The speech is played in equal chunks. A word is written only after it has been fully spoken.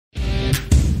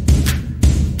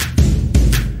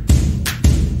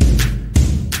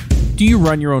Do you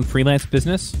run your own freelance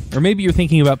business? Or maybe you're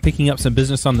thinking about picking up some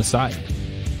business on the side?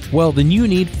 Well, then you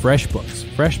need FreshBooks.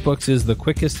 FreshBooks is the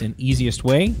quickest and easiest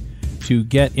way to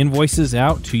get invoices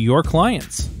out to your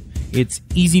clients. It's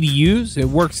easy to use. It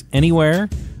works anywhere,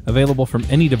 available from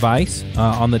any device,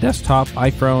 on the desktop,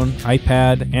 iPhone,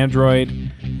 iPad,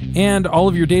 Android, and all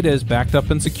of your data is backed up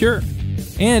and secure.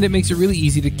 And it makes it really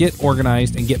easy to get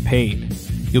organized and get paid.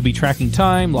 You'll be tracking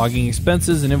time, logging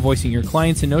expenses, and invoicing your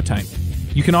clients in no time.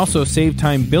 You can also save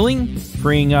time billing,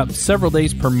 freeing up several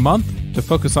days per month to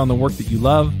focus on the work that you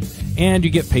love, and you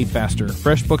get paid faster.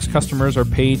 FreshBooks customers are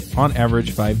paid on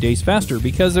average 5 days faster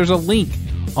because there's a link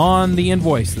on the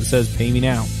invoice that says pay me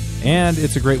now. And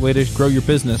it's a great way to grow your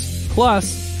business.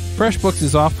 Plus, FreshBooks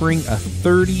is offering a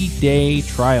 30-day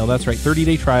trial. That's right,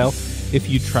 30-day trial if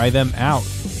you try them out.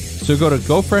 So go to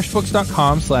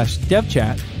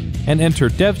gofreshbooks.com/devchat and enter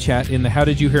devchat in the How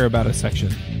Did You Hear About Us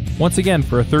section. Once again,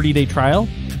 for a 30-day trial,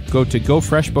 go to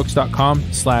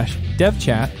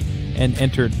gofreshbooks.com/devchat and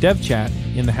enter devchat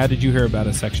in the How Did You Hear About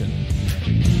Us section.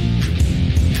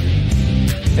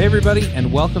 Hey everybody,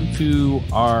 and welcome to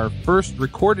our first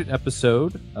recorded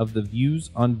episode of the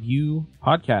Views on Vue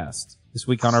podcast. This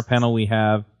week on our panel we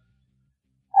have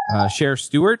Cher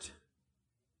Stewart.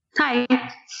 Hi.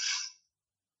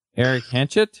 Erik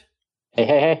Hanchett.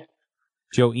 Hey.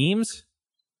 Joe Eames.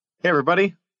 Hey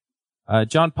everybody.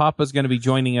 John Papa is going to be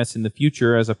joining us in the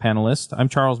future as a panelist. I'm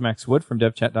Charles Max Wood from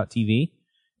devchat.tv.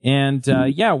 And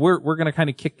we're going to kind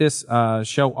of kick this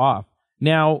show off.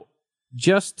 Now,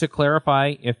 just to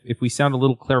clarify, if we sound a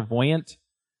little clairvoyant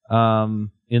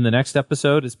in the next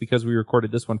episode, it's because we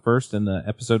recorded this one first and the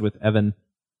episode with Evan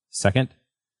second.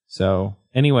 So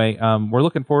anyway, we're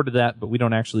looking forward to that, but we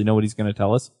don't actually know what he's going to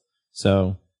tell us.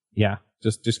 So yeah,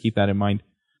 just keep that in mind.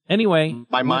 Anyway.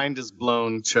 My mind is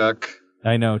blown, Chuck.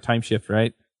 I know, time shift,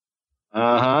 right?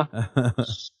 Uh-huh.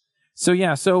 So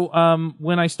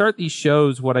when I start these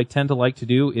shows, what I tend to like to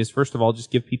do is, first of all, just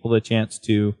give people a chance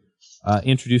to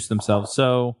introduce themselves.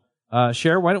 So,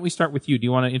 Cher, why don't we start with you? Do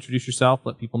you want to introduce yourself,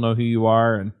 let people know who you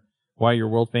are and why you're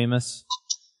world famous?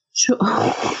 Sure.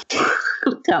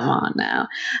 Come on now.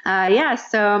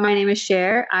 So my name is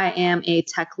Cher. I am a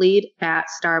tech lead at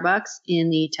Starbucks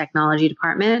in the technology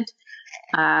department.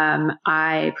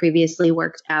 I previously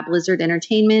worked at Blizzard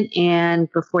Entertainment, and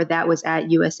before that was at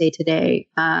USA Today,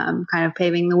 kind of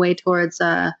paving the way towards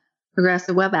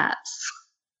progressive web apps.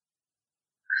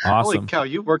 Awesome. Holy cow,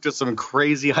 you worked at some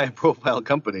crazy high-profile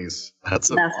companies. That's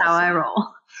awesome. How I roll.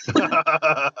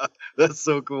 That's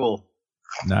so cool.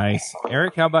 Nice.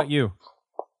 Erik, how about you?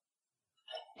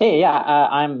 Hey,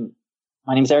 my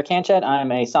name's Erik Hanchett. I'm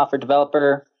a software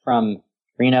developer from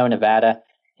Reno, Nevada,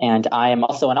 and I am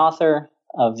also an author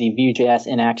of the Vue.js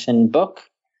in Action book,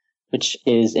 which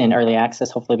is in early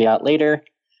access, hopefully be out later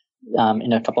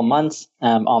in a couple months.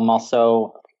 I'm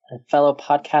also a fellow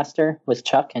podcaster with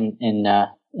Chuck in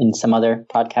some other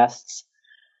podcasts.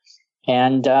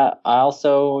 And I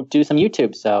also do some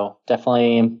YouTube, so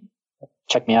definitely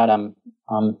check me out. If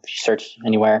you search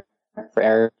anywhere for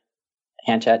Erik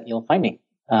Hanchett, you'll find me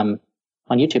on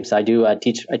YouTube. So I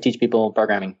teach people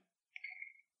programming.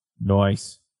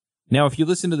 Nice. Now, if you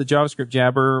listen to the JavaScript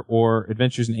Jabber or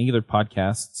Adventures in Angular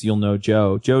podcasts, you'll know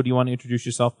Joe. Joe, do you want to introduce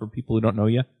yourself for people who don't know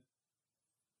you?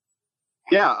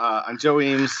 Yeah, I'm Joe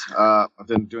Eames. I've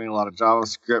been doing a lot of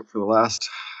JavaScript for the last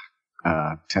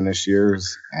 10-ish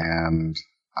years, and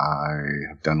I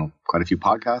have done quite a few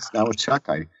podcasts now with Chuck.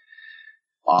 I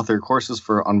author courses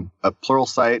on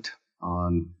Pluralsight.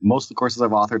 On most of the courses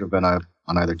I've authored have been on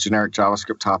either generic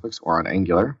JavaScript topics or on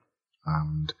Angular.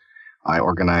 And I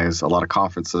organize a lot of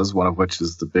conferences, one of which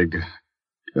is the big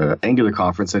Angular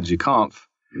conference, NGConf.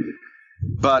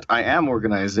 But I am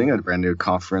organizing a brand new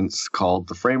conference called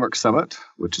the Framework Summit,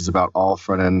 which is about all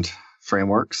front-end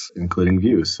frameworks, including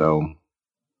Vue. So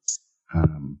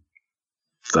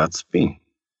that's me.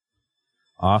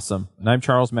 Awesome. And I'm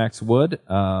Charles Max Wood.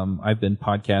 I've been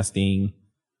podcasting,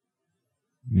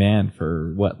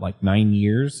 for 9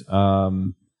 years.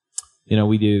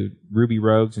 We do Ruby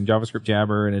Rogues and JavaScript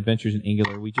Jabber and Adventures in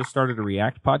Angular. We just started a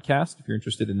React podcast. If you're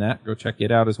interested in that, go check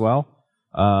it out as well.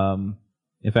 In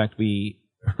fact, we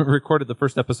recorded the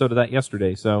first episode of that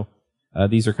yesterday, so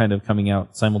these are kind of coming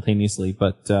out simultaneously.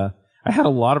 But I had a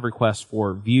lot of requests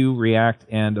for Vue, React,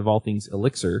 and of all things,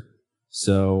 Elixir.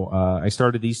 So I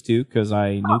started these two because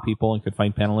I knew people and could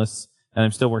find panelists, and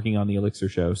I'm still working on the Elixir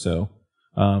show. So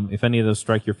if any of those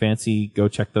strike your fancy, go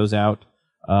check those out.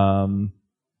 All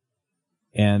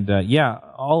in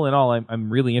all, I'm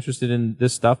really interested in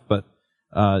this stuff, but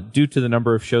due to the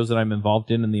number of shows that I'm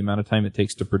involved in and the amount of time it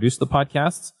takes to produce the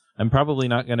podcasts, I'm probably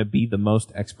not going to be the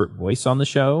most expert voice on the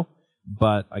show.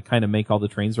 but I kind of make all the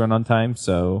trains run on time.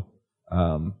 So,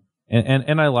 and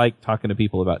I like talking to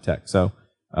people about tech. So,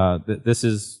 this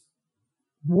is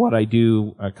what I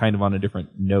do, kind of on a different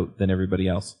note than everybody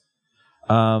else.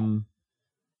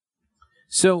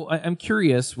 So I'm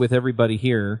curious with everybody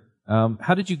here,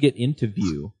 how did you get into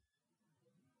Vue?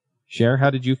 Cher, how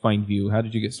did you find Vue? How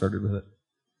did you get started with it?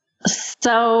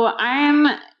 So I'm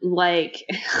like,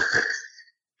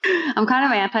 I'm kind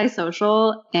of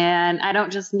antisocial, and I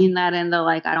don't just mean that in the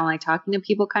like, I don't like talking to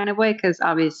people kind of way, because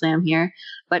obviously I'm here,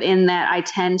 but in that I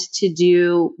tend to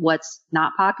do what's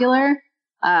not popular.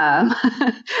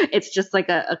 It's just like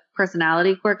a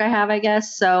personality quirk I have, I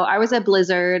guess. So I was at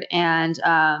Blizzard, and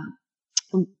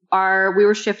we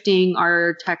were shifting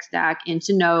our tech stack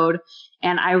into Node,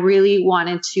 and I really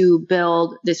wanted to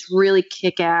build this really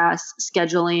kick-ass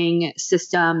scheduling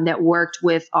system that worked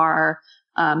with our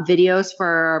videos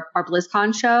for our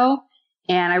BlizzCon show.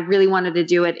 And I really wanted to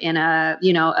do it in a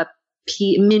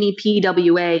mini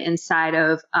PWA inside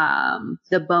of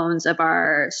the bones of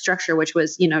our structure, which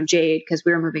was, Jade, because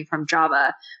we were moving from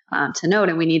Java to Node,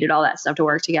 and we needed all that stuff to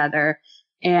work together.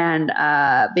 And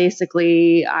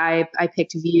basically, I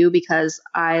picked Vue because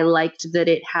I liked that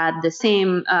it had the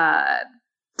same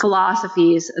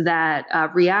philosophies that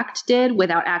React did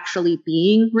without actually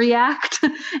being React.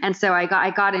 And so I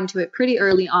got into it pretty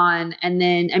early on. And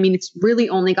then, it's really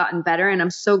only gotten better. And I'm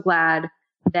so glad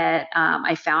that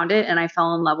I found it and I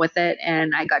fell in love with it,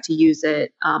 and I got to use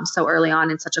it so early on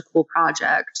in such a cool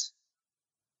project.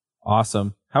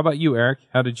 Awesome. How about you, Erik?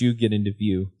 How did you get into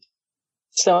Vue?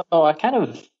 So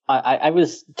I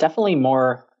was definitely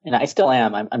more, and I still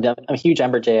am. I'm a huge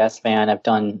Ember.js fan. I've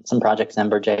done some projects in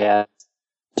Ember.js,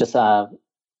 just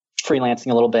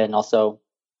freelancing a little bit and also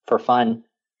for fun.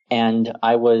 And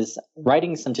I was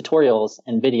writing some tutorials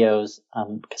and videos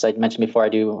because I mentioned before I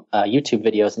do YouTube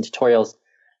videos and tutorials.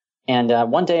 And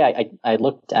one day I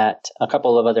looked at a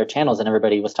couple of other channels, and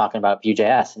everybody was talking about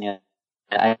Vue.js, and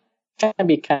I thought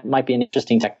it might be an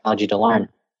interesting technology to learn.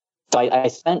 So I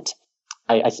spent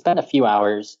a few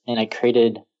hours, and I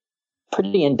created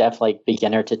pretty in-depth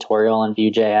beginner tutorial on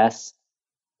Vue.js,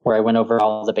 where I went over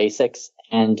all the basics.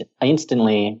 And I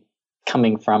instantly,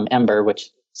 coming from Ember,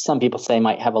 which some people say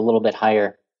might have a little bit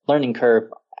higher learning curve,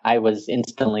 I was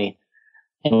instantly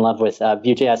in love with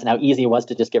Vue.js and how easy it was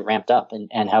to just get ramped up,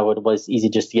 and how it was easy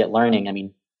just to get learning. I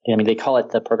mean, they call it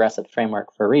the progressive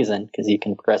framework for a reason, because you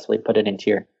can progressively put it into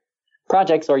your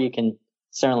projects, or you can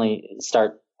certainly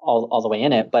start all the way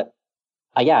in it. But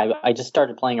I just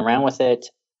started playing around with it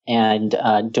and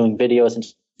doing videos and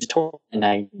tutorials, and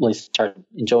I really started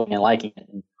enjoying and liking it.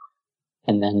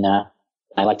 And then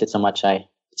I liked it so much, I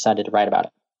decided to write about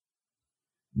it.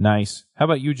 Nice. How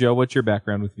about you, Joe? What's your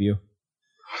background with Vue?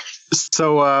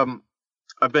 So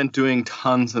I've been doing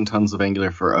tons and tons of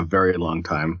Angular for a very long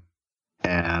time.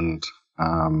 And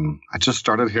I just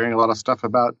started hearing a lot of stuff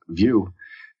about Vue.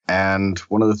 And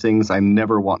one of the things I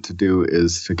never want to do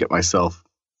is to get myself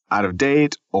out of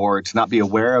date or to not be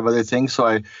aware of other things. So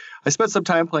I spent some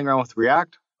time playing around with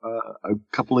React a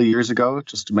couple of years ago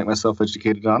just to make myself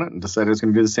educated on it, and decided I was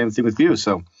going to do the same thing with Vue.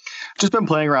 So just been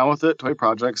playing around with it, toy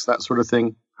projects, that sort of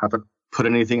thing. Haven't put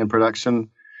anything in production.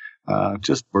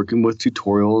 Just working with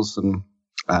tutorials and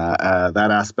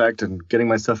that aspect, and getting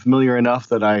myself familiar enough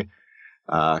that I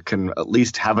can at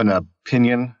least have an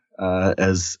opinion,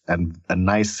 as a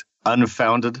nice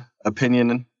unfounded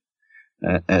opinion,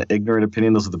 an ignorant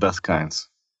opinion. Those are the best kinds.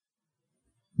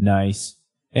 Nice.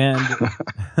 And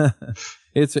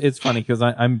it's funny because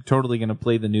I'm totally going to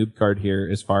play the noob card here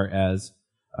as far as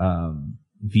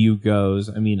Vue goes.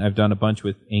 I've done a bunch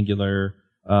with Angular.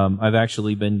 I've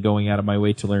actually been going out of my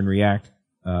way to learn React,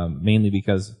 mainly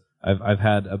because I've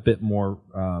had a bit more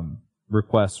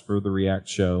requests for the React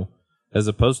show as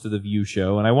opposed to the Vue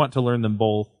show, and I want to learn them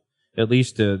both, at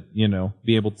least to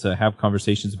be able to have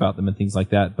conversations about them and things like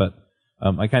that. But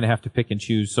I kind of have to pick and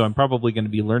choose, so I'm probably going to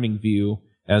be learning Vue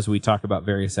as we talk about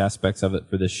various aspects of it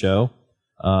for this show.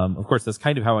 Of course, that's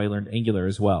kind of how I learned Angular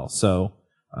as well. So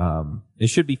it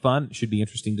should be fun. It should be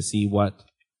interesting to see what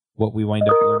we wind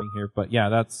up learning here. But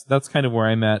yeah, that's kind of where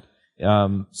I'm at.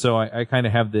 So I kind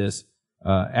of have this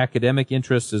academic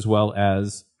interest as well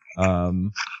as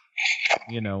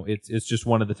it's just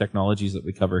one of the technologies that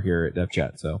we cover here at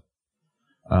DevChat. So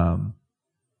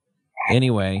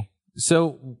anyway,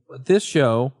 so this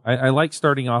show, I like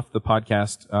starting off the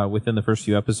podcast within the first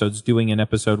few episodes, doing an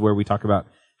episode where we talk about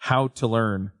how to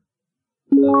learn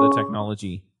the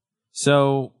technology.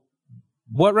 So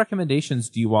what recommendations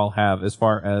do you all have as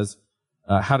far as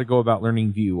how to go about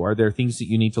learning Vue? Are there things that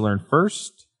you need to learn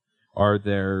first? Are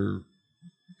there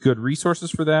good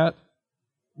resources for that?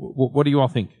 What do you all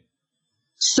think?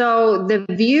 So the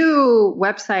Vue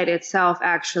website itself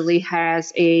actually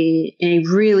has a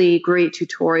really great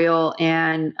tutorial,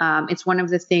 and it's one of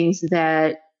the things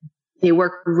that they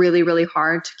work really, really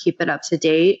hard to keep it up to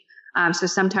date. So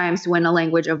sometimes when a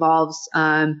language evolves,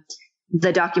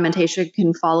 the documentation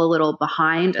can fall a little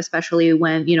behind, especially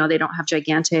when, they don't have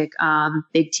gigantic,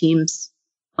 big teams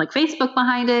like Facebook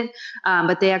behind it.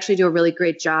 But they actually do a really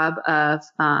great job of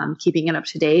keeping it up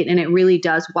to date. And it really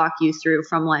does walk you through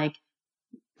from like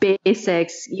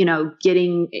basics,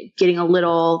 getting a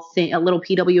little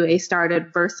PWA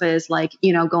started versus like,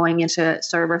 going into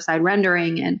server side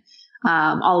rendering and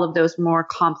all of those more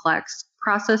complex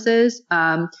processes.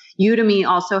 Udemy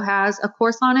also has a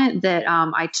course on it that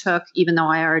I took, even though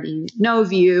I already know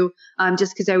Vue,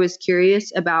 just because I was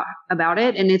curious about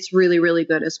it, and it's really, really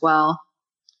good as well.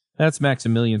 That's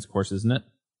Maximilian's course, isn't it?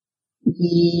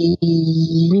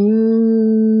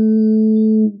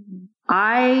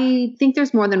 I think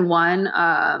there's more than one.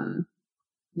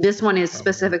 This one is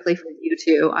specifically for Vue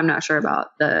too. I'm not sure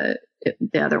about the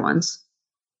other ones.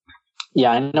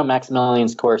 Yeah, I know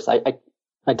Maximilian's course. I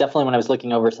definitely, when I was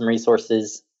looking over some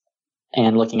resources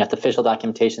and looking at the official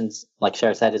documentations, like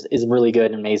Cher said, is really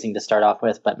good and amazing to start off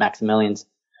with. But Maximilian's,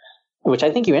 which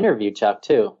I think you interviewed, Chuck,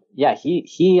 too. Yeah,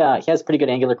 he has pretty good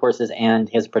Angular courses, and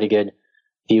he has a pretty good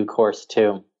Vue course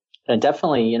too. And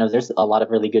definitely, there's a lot of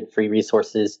really good free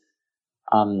resources.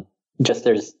 I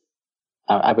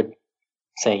would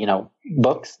say,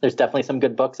 books. There's definitely some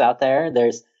good books out there.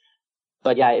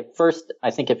 But yeah, at first,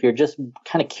 I think if you're just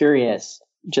kind of curious,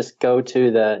 just go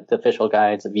to the official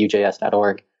guides of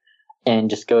Vue.js.org and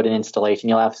just go to installation.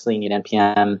 You'll obviously need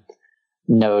npm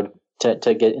node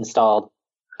to get installed.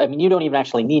 I mean, you don't even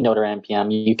actually need node or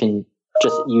npm. You can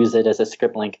just use it as a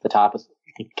script link at the top. You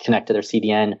can connect to their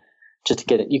CDN just to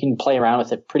get it. You can play around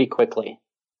with it pretty quickly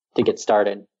to get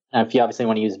started. Now, if you obviously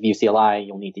want to use Vue CLI,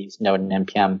 you'll need to use node and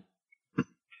npm.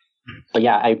 But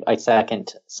yeah, I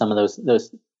second some of those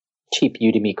cheap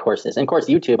Udemy courses. And of course,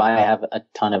 YouTube, I have a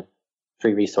ton of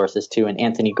free resources too. And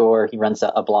Anthony Gore, he runs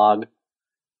a blog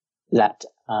that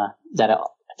I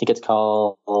think it's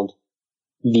called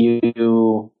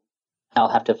Vue. I'll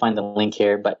have to find the link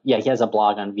here, but yeah, he has a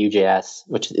blog on Vue.js,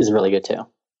 which is really good too.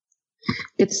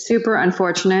 It's super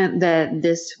unfortunate that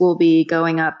this will be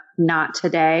going up not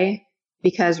today,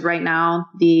 because right now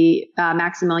the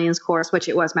Maximilian's course, which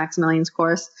it was Maximilian's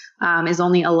course, is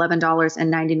only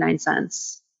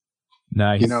 $11.99.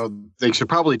 Nice. They should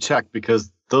probably check, because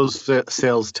those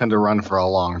sales tend to run for a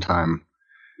long time.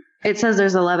 It says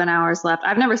there's 11 hours left.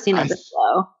 I've never seen it this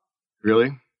low.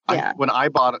 Really? Yeah. When I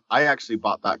bought it, I actually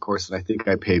bought that course, and I think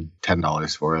I paid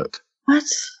 $10 for it. What?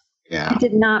 Yeah. I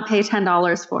did not pay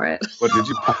 $10 for it. What did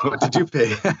you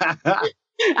pay?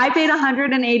 I paid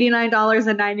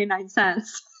 $189.99.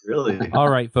 Really? All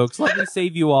right, folks, let me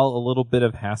save you all a little bit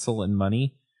of hassle and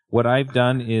money. What I've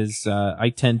done is I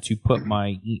tend to put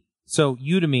so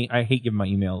Udemy, I hate giving my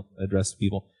email address to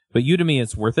people, but Udemy,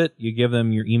 it's worth it. You give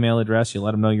them your email address, you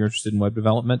let them know you're interested in web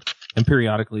development, and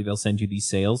periodically they'll send you these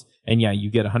sales. And yeah, you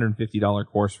get a $150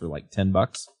 course for like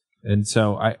 $10. And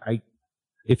so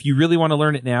if you really want to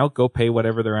learn it now, go pay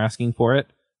whatever they're asking for it.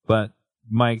 But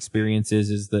my experience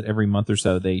is that every month or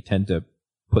so they tend to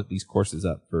put these courses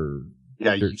up for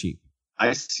dirt cheap.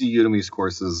 I see Udemy's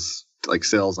courses like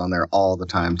sales on there all the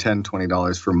time, $10,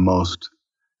 $20 for most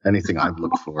anything I've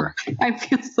looked for. I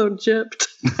feel so gypped.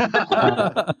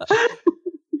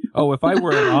 Oh, if I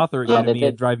were an author at Udemy,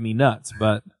 it'd drive me nuts,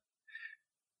 but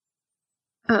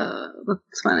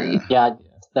that's funny. Yeah,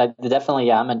 definitely.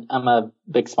 Yeah, I'm a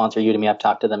big sponsor of Udemy. I've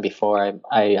talked to them before.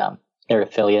 they're an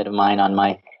affiliate of mine on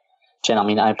my channel. I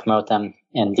mean, I promote them,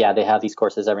 and yeah, they have these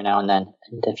courses every now and then.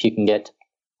 And if you can get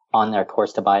on their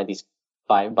course to buy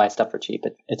stuff for cheap,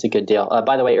 it's a good deal.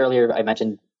 By the way, earlier I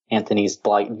mentioned Anthony's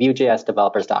blog.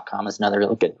 VueJSDevelopers.com is another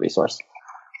really good resource.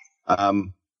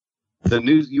 You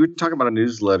were talking about a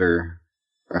newsletter,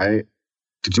 right?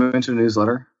 Did you mention a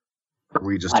newsletter? Or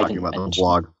were you just talking about the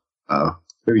blog? Oh,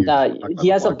 he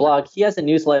has a blog. He has a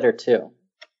newsletter too.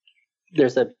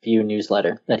 There's a Vue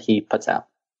newsletter that he puts out.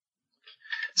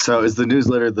 So is the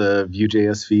newsletter the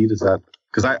Vue.js feed? Is that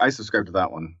because I subscribe to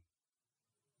that one?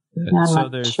 So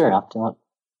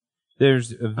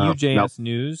there's a Vue.js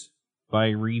News by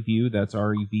Review. That's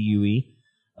REVUE.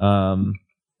 And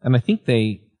I think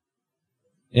that's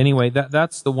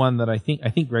the one that I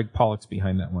think Greg Pollock's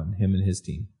behind that one, him and his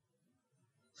team.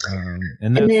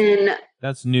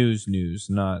 That's news,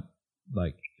 not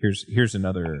like here's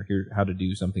another how to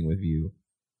do something with Vue.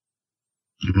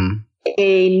 Mm-hmm.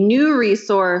 A new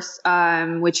resource,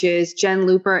 which is Jen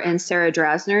Looper and Sarah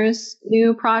Drasner's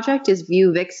new project, is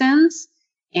Vue Vixens.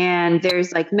 And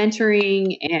there's like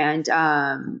mentoring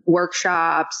and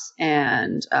workshops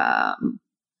and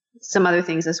some other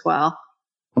things as well.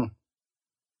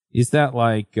 Is that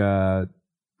like in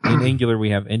Angular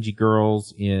we have NG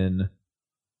Girls, in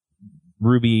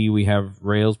Ruby we have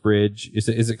Rails Bridge? Is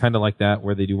it kind of like that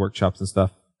where they do workshops and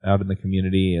stuff out in the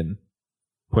community and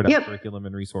put out curriculum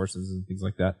and resources and things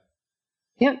like that?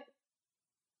 Yep.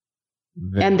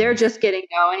 And they're just getting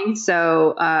going,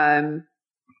 so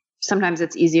sometimes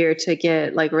it's easier to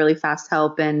get like really fast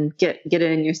help and get it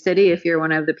in your city if you're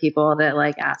one of the people that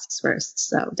like asks first.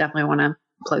 So definitely want to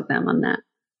plug them on that.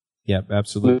 Yep,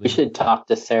 absolutely. We should talk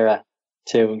to Sarah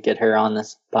to get her on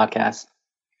this podcast.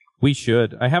 We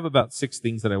should. I have about 6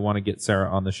 things that I want to get Sarah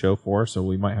on the show for, so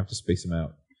we might have to space them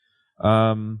out.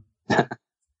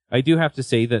 I do have to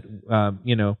say that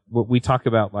what we talk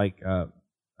about, like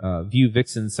Vue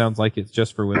Vixens, sounds like it's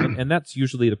just for women, and that's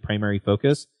usually the primary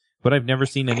focus. But I've never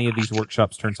seen any of these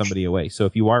workshops turn somebody away. So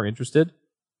if you are interested,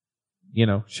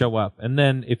 show up. And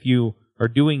then if you are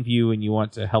doing Vue and you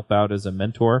want to help out as a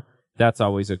mentor, that's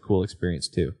always a cool experience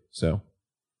too. So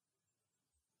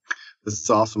this is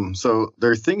awesome. So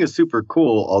their thing is super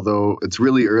cool, although it's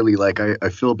really early. Like I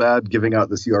feel bad giving out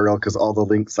this URL because all the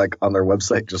links like on their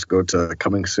website just go to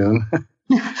coming soon.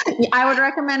 I would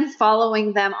recommend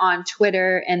following them on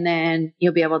Twitter, and then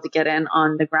you'll be able to get in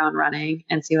on the ground running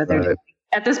and see what they're doing.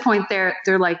 At this point, they're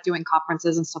like doing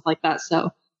conferences and stuff like that.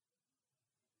 So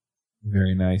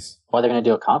very nice. Well, they're going to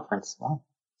do a conference. Wow.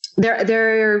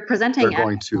 They're presenting. They're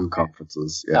going to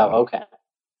conferences. Yeah. Oh, okay.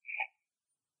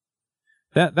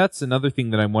 That's another thing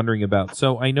that I'm wondering about.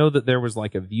 So I know that there was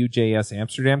like a Vue.js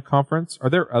Amsterdam conference. Are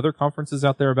there other conferences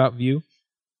out there about Vue?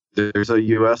 There's a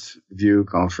US Vue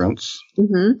conference,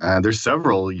 and there's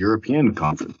several European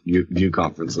Vue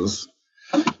conferences.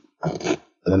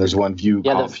 And then there's one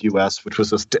VueConf US, which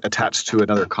was attached to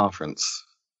another conference.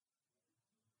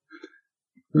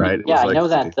 Right? Yeah, I know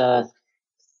that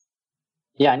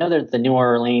I know that the New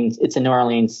Orleans, it's in New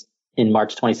Orleans in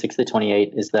March 26th to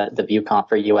 28th is the VueConf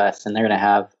for US, and they're going to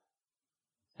have,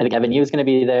 I think Evan Yu is going to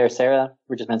be there, Sarah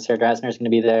Drasner is going to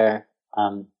be there.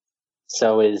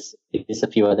 So is a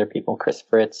few other people, Chris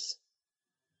Fritz.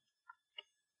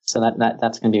 So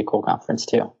that's going to be a cool conference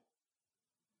too.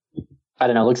 I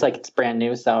don't know. It looks like it's brand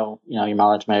new, so your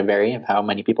mileage might vary of how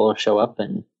many people show up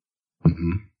and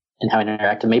how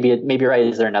interactive. Maybe right.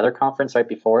 Is there another conference right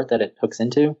before that it hooks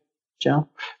into, Joe?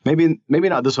 Maybe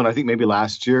not this one. I think maybe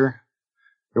last year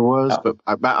there was, but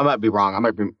I might be wrong. I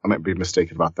might be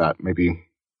mistaken about that. Maybe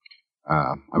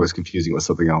I was confusing with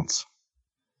something else.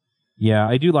 Yeah,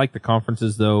 I do like the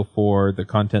conferences though for the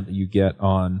content that you get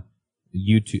on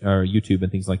YouTube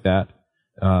and things like that.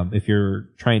 If you're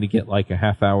trying to get like a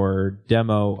half-hour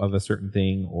demo of a certain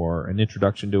thing or an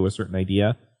introduction to a certain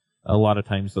idea, a lot of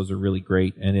times those are really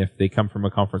great. And if they come from a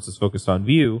conference that's focused on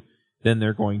Vue, then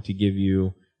they're going to give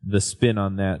you the spin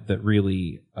on that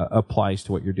really applies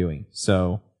to what you're doing.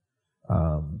 So,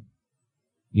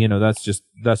 that's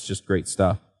just great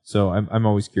stuff. So I'm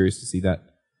always curious to see that,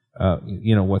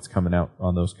 what's coming out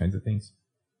on those kinds of things.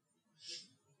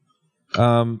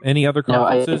 Any other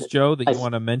conferences, Joe, that you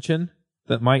want to mention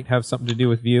that might have something to do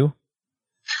with Vue?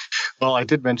 Well, I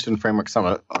did mention Framework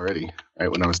Summit already, right,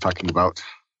 when I was talking about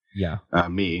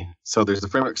me. So there's the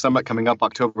Framework Summit coming up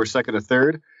October 2nd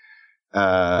to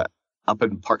 3rd up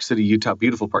in Park City, Utah.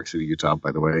 Beautiful Park City, Utah,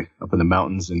 by the way, up in the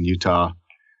mountains in Utah.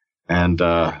 And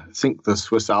I think the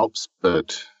Swiss Alps,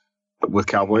 but with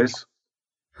cowboys.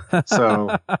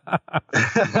 So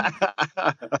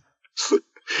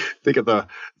think of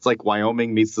it's like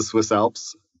Wyoming meets the Swiss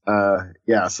Alps.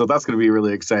 So that's going to be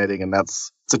really exciting, and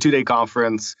it's a 2-day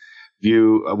conference.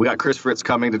 Vue, we got Chris Fritz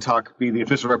coming to be the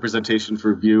official representation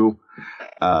for Vue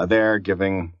there,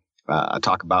 giving a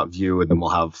talk about Vue, and then we'll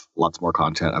have lots more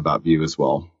content about Vue as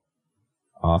well.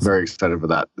 Awesome. Very excited for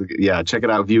that. Yeah, check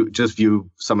it out. Vue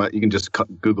Summit. You can just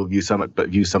Google Vue Summit, but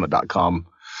VueSummit.com,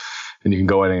 and you can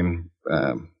go in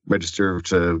and register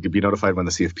to be notified when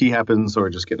the CFP happens, or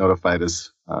just get notified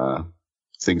as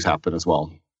things happen as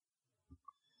well.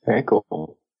 Very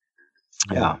cool.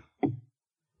 Yeah.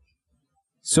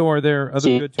 So are there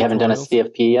other good tutorials? You haven't done a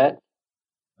CFP yet?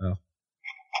 Oh.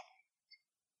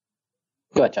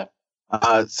 Go ahead,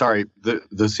 John. Sorry, the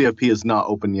CFP is not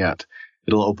open yet.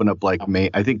 It'll open up like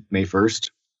May 1st,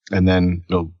 and then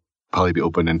it'll probably be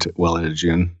open into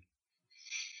June.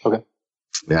 Okay.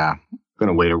 Yeah. I'm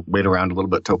going to wait around a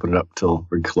little bit to open it up till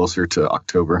we're closer to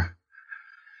October.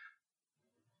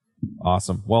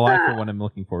 Awesome. Well, I, for one, am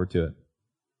looking forward to it.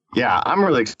 Yeah, I'm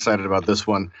really excited about this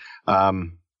one.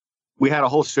 We had a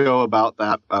whole show about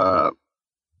that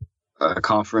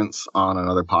conference on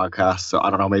another podcast. So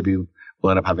I don't know, maybe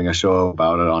we'll end up having a show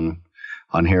about it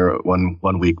on here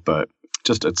one week. But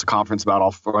just it's a conference about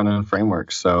all front-end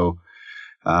frameworks. So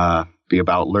be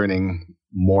about learning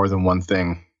more than one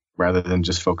thing rather than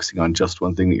just focusing on just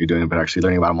one thing that you're doing, but actually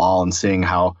learning about them all and seeing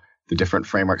how the different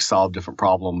frameworks solve different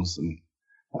problems. And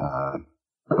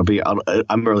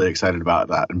I'm really excited about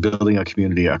that and building a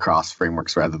community across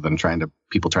frameworks rather than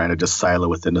people trying to just silo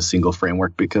within a single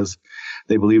framework because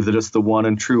they believe that it's the one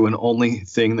and true and only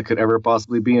thing that could ever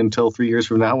possibly be until 3 years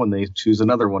from now when they choose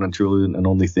another one and true and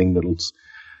only thing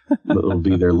that'll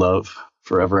be their love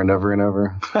forever and ever and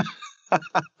ever.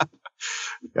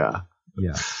 Yeah.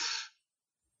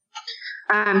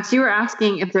 So you were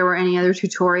asking if there were any other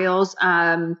tutorials.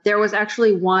 There was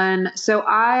actually one. So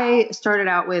I started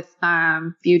out with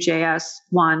Vue.js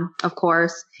 1, of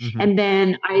course, and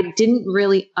then I didn't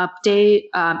really update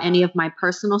any of my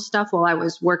personal stuff while I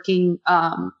was working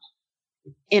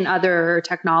in other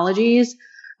technologies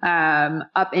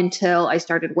up until I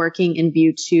started working in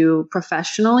Vue 2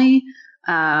 professionally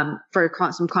for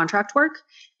some contract work.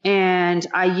 And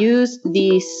I used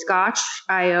the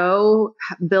Scotch.io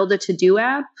build a to-do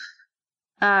app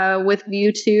with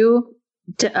Vue 2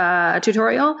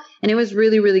 tutorial. And it was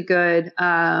really, really good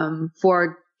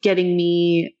for getting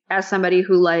me as somebody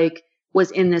who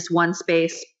was in this one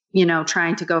space,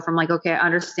 trying to go from okay, I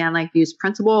understand Vue's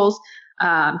principles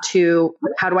to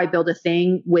how do I build a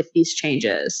thing with these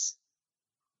changes.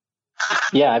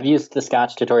 Yeah, I've used the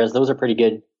Scotch tutorials. Those are pretty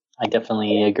good. I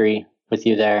definitely agree with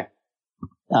you there.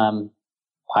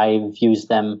 I've used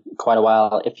them quite a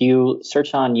while. If you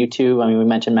search on YouTube, we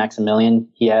mentioned Maximilian.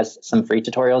 He has some free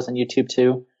tutorials on YouTube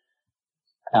too.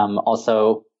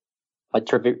 Also,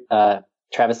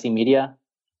 Travesty Media,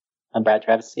 Brad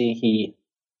Travesty, he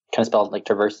kind of spelled like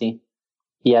Traversy.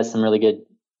 He has some really good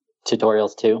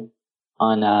tutorials too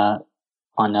on a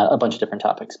bunch of different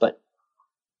topics. But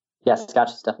yeah,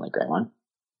 Scotch is definitely a great one.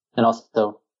 And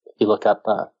also, if you look up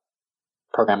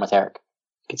Program with Erik,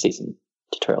 you can see some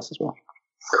tutorials as well.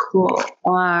 Cool.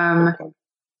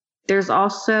 There's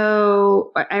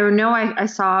also, I know I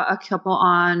saw a couple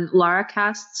on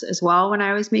Laracasts as well when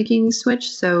I was making the switch.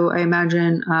 So I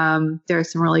imagine there are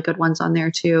some really good ones on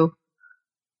there too.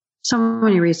 So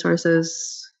many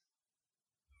resources.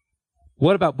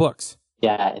 What about books?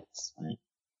 Yeah, it's funny.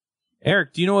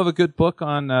 Erik, do you know of a good book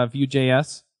on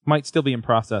Vue.js? Might still be in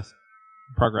progress.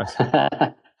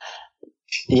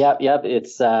 Yep.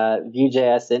 It's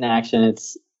Vue.js in Action.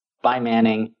 It's by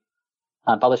Manning,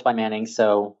 published by Manning.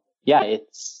 So yeah,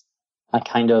 I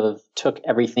kind of took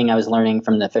everything I was learning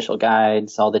from the official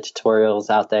guides, all the tutorials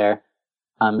out there,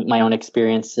 my own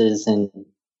experiences, and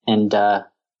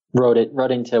wrote it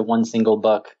into one single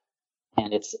book.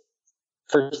 And its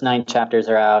first 9 chapters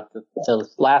are out. The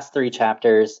last 3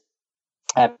 chapters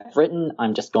I've written.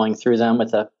 I'm just going through them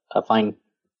with a fine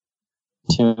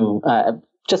tune.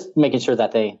 Just making sure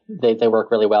that they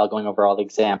work really well, going over all the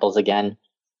examples again.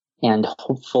 And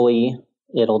hopefully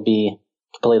it'll be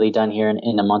completely done here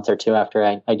in a month or 2 after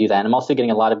I do that. And I'm also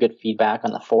getting a lot of good feedback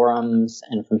on the forums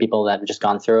and from people that have just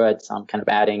gone through it. So I'm kind of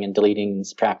adding and deleting and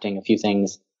subtracting a few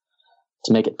things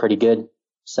to make it pretty good.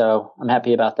 So I'm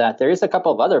happy about that. There is a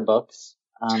couple of other books.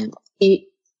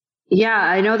 Yeah,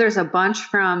 I know there's a bunch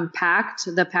from Pact,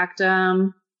 the Pact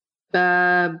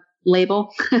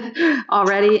label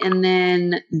already, and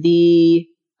then the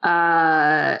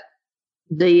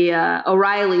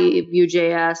O'Reilly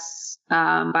Vue.js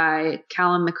by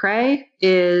Callum McRae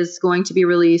is going to be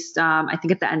released, I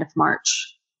think, at the end of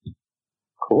March.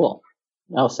 Cool.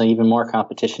 Oh, so even more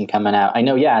competition coming out. I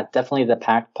know, yeah, definitely the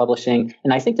Pact publishing,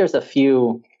 and I think there's a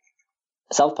few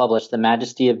self-published. The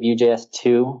Majesty of Vue.js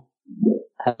 2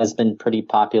 has been pretty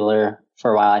popular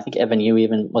for a while. I think Evan Yu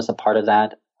even was a part of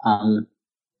that.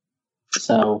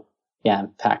 So yeah,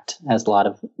 Pact has a lot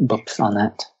of books on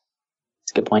that.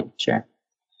 It's a good point, Cher.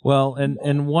 Well,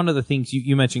 and one of the things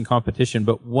you mentioned competition,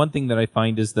 but one thing that I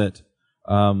find is that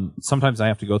sometimes I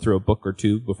have to go through a book or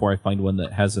 2 before I find one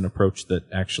that has an approach that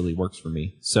actually works for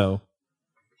me. So,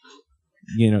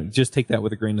 just take that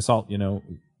with a grain of salt.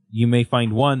 You may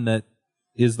find one that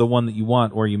is the one that you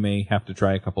want, or you may have to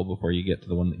try a couple before you get to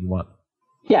the one that you want.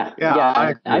 Yeah.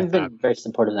 I've been very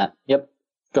supportive of that. Yep.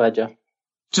 Go ahead, Joe.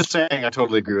 Just saying, I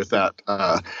totally agree with that.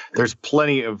 There's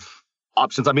plenty of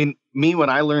options. When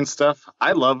I learn stuff,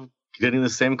 I love getting the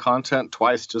same content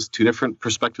twice, just 2 different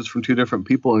perspectives from 2 different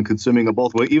people and consuming them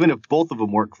both. Even if both of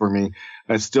them work for me,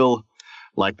 I still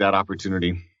like that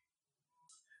opportunity.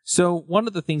 So one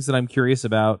of the things that I'm curious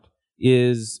about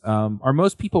is, are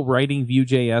most people writing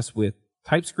Vue.js with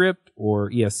TypeScript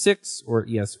or ES6 or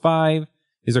ES5?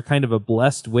 Is there kind of a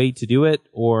blessed way to do it,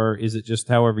 or is it just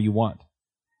however you want?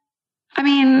 I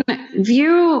mean,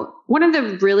 Vue, one of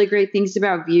the really great things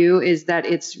about Vue is that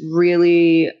it's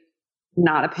really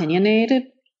not opinionated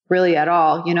really at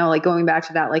all. Like going back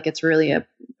to that, like it's really a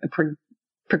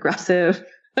progressive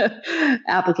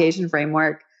application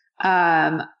framework.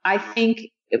 I think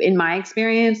in my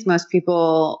experience, most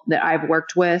people that I've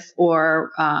worked with or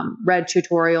read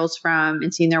tutorials from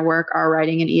and seen their work are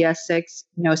writing in ES6,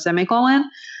 no semicolon.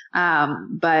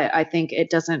 But I think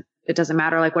it doesn't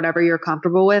matter, like whatever you're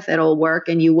comfortable with, it'll work,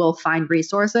 and you will find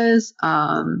resources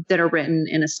that are written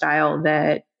in a style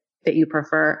that you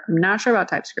prefer. I'm not sure about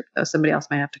TypeScript though. Somebody else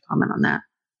might have to comment on that.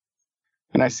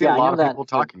 And I see a lot of people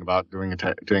talking about doing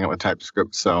it with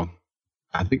TypeScript, so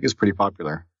I think it's pretty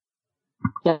popular.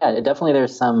 Yeah, definitely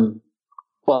there's some,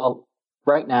 well,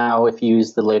 right now, if you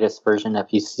use the latest version of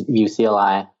Vue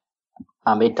CLI,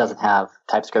 it doesn't have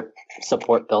TypeScript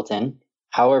support built in.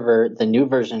 However, the new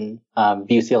version,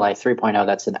 Vue CLI 3.0,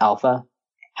 that's an alpha,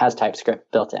 has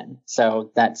TypeScript built in.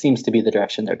 So that seems to be the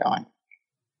direction they're going.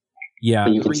 Yeah.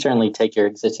 But you can certainly take your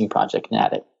existing project and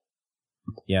add it.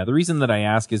 Yeah, the reason that I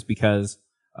ask is because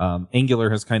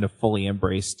Angular has kind of fully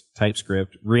embraced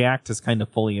TypeScript. React has kind of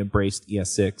fully embraced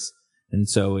ES6. And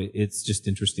so it's just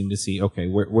interesting to see, okay,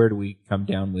 where do we come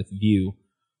down with Vue?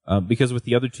 Because with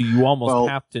the other two, you almost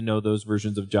have to know those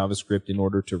versions of JavaScript in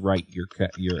order to write your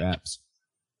apps.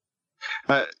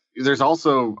 There's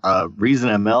also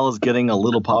ReasonML is getting a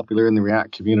little popular in the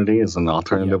React community as an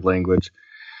alternative language.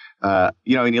 When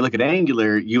you look at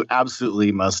Angular, you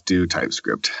absolutely must do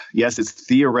TypeScript. Yes, it's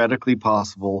theoretically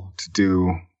possible to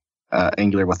do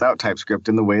Angular without TypeScript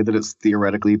in the way that it's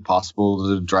theoretically possible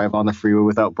to drive on the freeway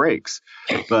without brakes.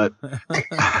 But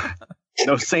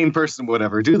no sane person would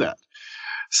ever do that.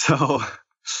 So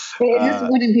it just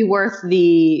wouldn't be worth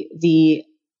the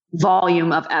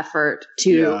volume of effort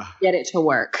to get it to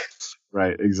work.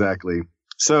 Right, exactly.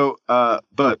 So,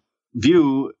 but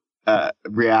Vue,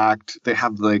 React, they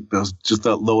have like those just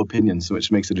the low opinions,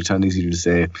 which makes it a ton easier to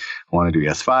say, I want to do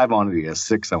ES5, I want to do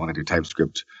ES6, I want to do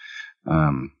TypeScript.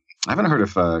 I haven't heard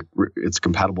if it's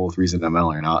compatible with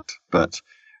ReasonML or not, but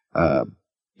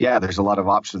there's a lot of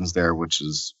options there, which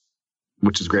is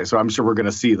great. So I'm sure we're going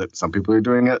to see that some people are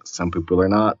doing it, some people are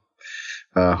not.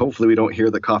 Hopefully we don't hear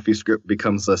that CoffeeScript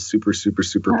becomes a super, super,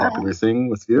 super popular thing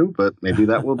with Vue, but maybe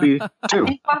that will be too. I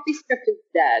think CoffeeScript is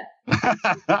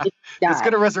dead. It's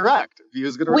going to resurrect. Vue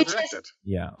is going to resurrect it.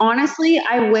 Yeah. Honestly,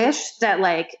 I wish that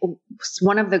like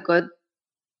one of the good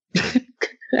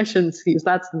I shouldn't use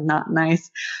that's not nice.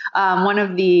 One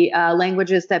of the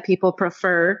languages that people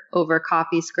prefer over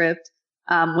CoffeeScript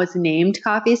was named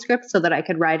CoffeeScript so that I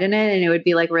could write in it and it would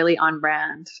be like really on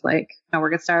brand. Like I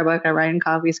work at Starbucks, I write in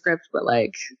CoffeeScript, but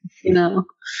like,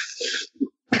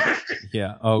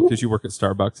 Yeah. Oh, because you work at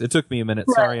Starbucks. It took me a minute.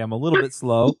 Sorry, I'm a little bit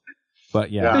slow.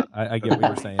 But yeah. I get what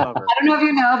you're saying. I don't know if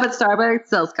you know, but Starbucks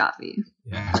sells coffee.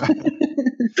 Yeah.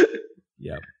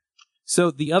 Yeah.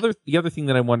 So the other thing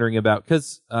that I'm wondering about,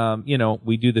 because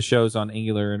we do the shows on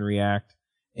Angular and React,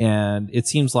 and it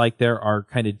seems like there are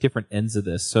kind of different ends of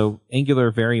this. So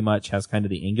Angular very much has kind of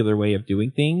the Angular way of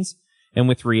doing things, and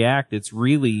with React, it's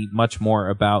really much more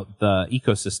about the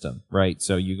ecosystem, right?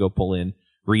 So you go pull in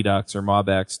Redux or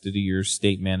MobX to do your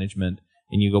state management,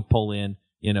 and you go pull in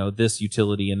this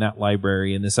utility and that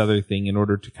library and this other thing in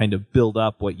order to kind of build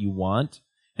up what you want.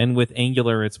 And with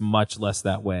Angular, it's much less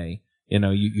that way.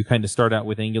 You kind of start out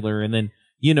with Angular and then,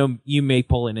 you may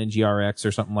pull in NGRX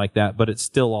or something like that, but it's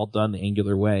still all done the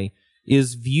Angular way.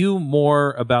 Is Vue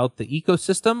more about the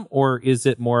ecosystem or is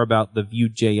it more about the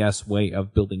Vue.js way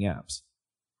of building apps?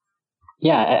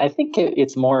 Yeah, I think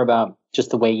it's more about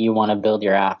just the way you want to build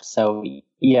your app. So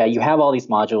yeah, you have all these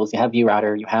modules, you have Vue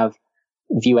Router, you have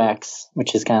Vuex,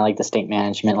 which is kind of like the state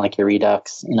management, like your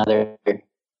Redux and other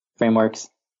frameworks.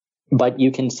 But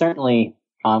you can certainly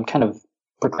kind of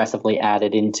progressively add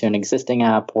it into an existing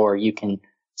app, or you can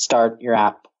start your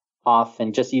app off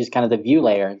and just use kind of the Vue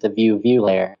layer, the Vue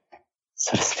layer,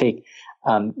 so to speak,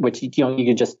 which you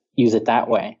could just use it that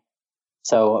way.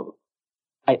 So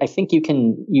I think you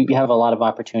have a lot of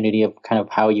opportunity of kind of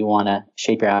how you want to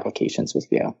shape your applications with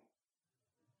Vue.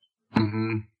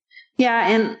 Mm-hmm. Yeah,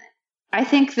 and I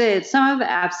think that some of the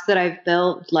apps that I've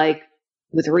built, like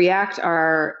with React,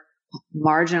 are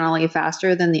marginally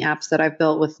faster than the apps that I've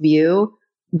built with Vue.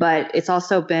 But it's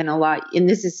also been a lot, and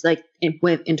this is like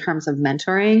in terms of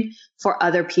mentoring, for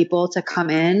other people to come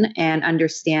in and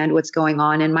understand what's going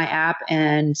on in my app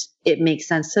and it makes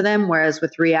sense to them. Whereas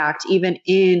with React, even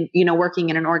in, working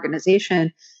in an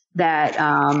organization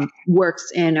that works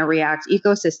in a React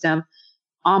ecosystem,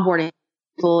 onboarding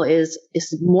people is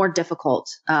more difficult.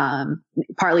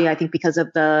 Partly, I think, because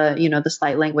of the, the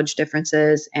slight language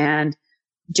differences and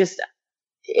just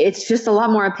it's just a lot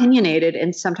more opinionated,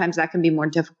 and sometimes that can be more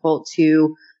difficult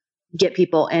to get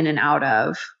people in and out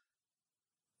of.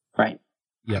 Right.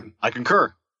 Yeah, I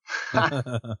concur.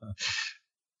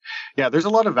 Yeah, there's a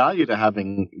lot of value to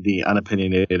having the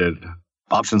unopinionated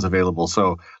options available.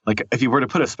 So, like, if you were to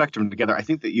put a spectrum together, I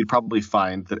think that you'd probably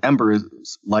find that Ember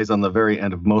lies on the very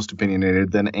end of most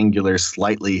opinionated, then Angular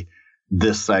slightly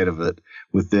this side of it,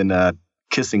 within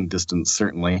kissing distance,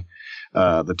 certainly,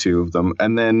 the two of them.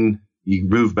 And then you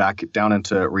move back down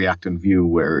into React and Vue,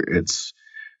 where it's,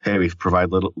 hey, we provide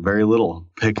very little,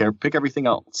 pick everything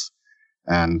else.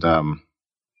 And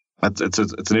it's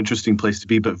an interesting place to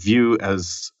be. But Vue,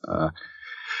 as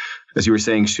you were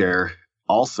saying, Cher,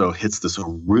 also hits this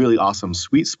really awesome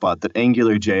sweet spot that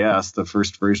Angular.js, the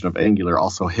first version of Angular,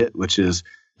 also hit, which is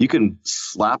you can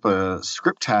slap a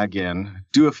script tag in,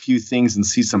 do a few things, and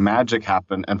see some magic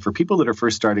happen. And for people that are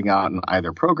first starting out in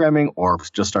either programming or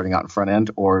just starting out in front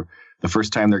end, or the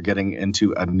first time they're getting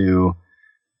into a new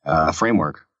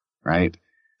framework, right?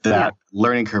 That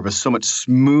learning curve is so much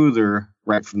smoother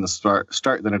right from the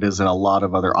start than it is in a lot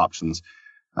of other options.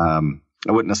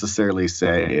 I wouldn't necessarily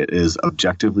say it is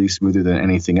objectively smoother than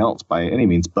anything else by any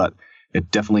means, but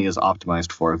it definitely is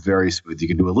optimized for very smooth. You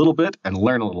can do a little bit and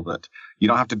learn a little bit. You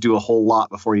don't have to do a whole lot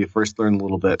before you first learn a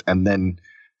little bit, and then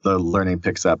the learning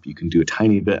picks up. You can do a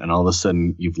tiny bit, and all of a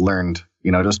sudden you've learned,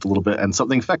 just a little bit, and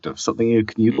something effective, something you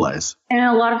can utilize. And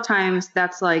a lot of times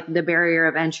that's like the barrier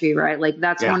of entry, right? Like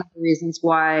that's one of the reasons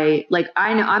why, like,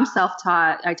 I know I'm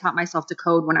self-taught. I taught myself to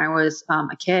code when I was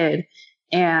a kid,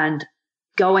 and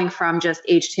going from just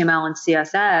HTML and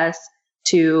CSS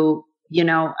to,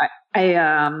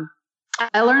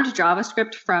 I learned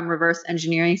JavaScript from reverse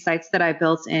engineering sites that I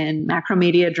built in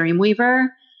Macromedia Dreamweaver.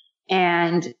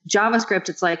 And JavaScript,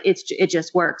 it's like, it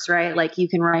just works, right? Like you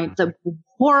can write the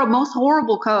most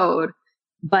horrible code,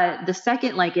 but the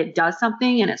second like it does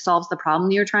something and it solves the problem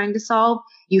that you're trying to solve,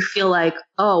 you feel like,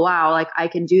 oh wow, like I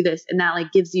can do this. And that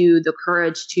like gives you the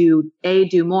courage to A,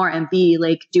 do more, and B,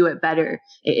 like do it better.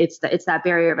 It's that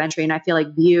barrier of entry. And I feel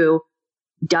like Vue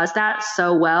does that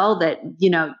so well that,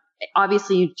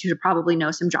 obviously you should probably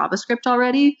know some JavaScript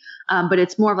already, but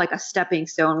it's more of like a stepping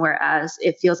stone, whereas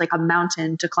it feels like a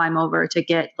mountain to climb over to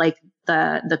get like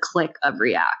the click of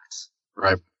React.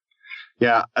 Right.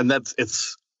 Yeah. And that's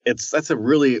a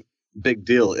really big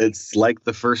deal. It's like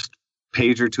the first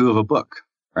page or two of a book,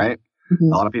 right?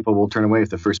 Mm-hmm. A lot of people will turn away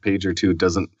if the first page or two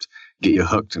doesn't get you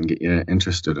hooked and get you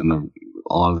interested. And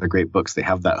a lot of the great books, they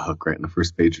have that hook right in the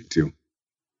first page or two.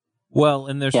 Well,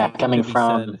 and there's something coming to be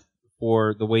from said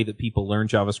for the way that people learn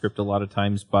JavaScript a lot of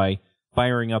times by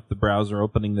firing up the browser,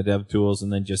 opening the dev tools,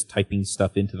 and then just typing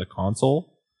stuff into the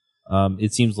console.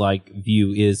 It seems like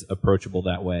Vue is approachable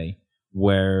that way,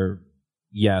 where,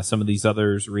 some of these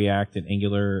others, React and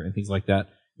Angular and things like that,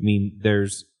 I mean,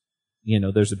 there's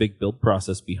a big build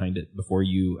process behind it before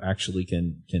you actually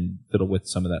can fiddle with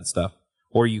some of that stuff.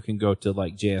 Or you can go to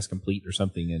like JS Complete or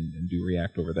something and do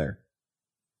React over there.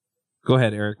 Go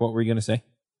ahead, Eric. What were you going to say?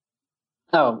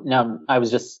 Oh, no, I was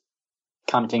just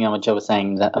commenting on what Joe was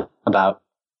saying about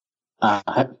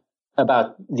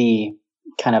the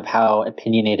kind of how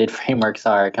opinionated frameworks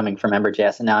are coming from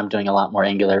Ember.js, and now I'm doing a lot more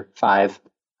Angular 5.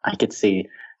 I could see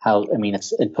how,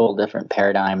 it's a whole different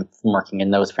paradigm from working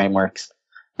in those frameworks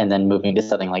and then moving to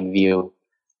something like Vue,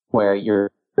 where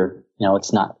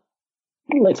it's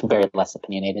very less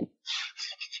opinionated.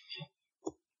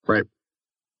 Right.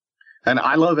 And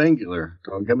I love Angular.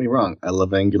 Don't get me wrong. I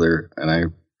love Angular, and I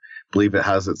believe it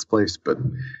has its place, but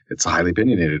it's highly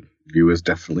opinionated. Vue is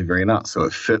definitely very not. So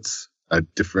it fits a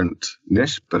different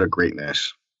niche, but a great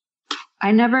niche.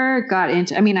 I never got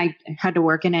into, I had to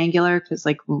work in Angular because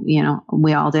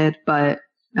we all did, but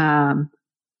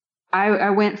I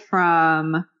went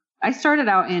from, I started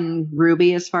out in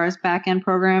Ruby as far as backend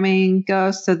programming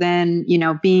goes. So then,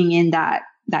 being in that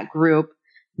group,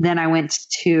 then I went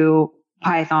to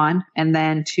Python and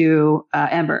then to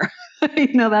Ember.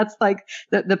 That's like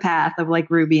the path of like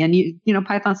Ruby, and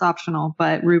Python's optional,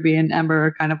 but Ruby and Ember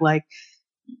are kind of like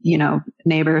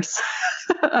neighbors,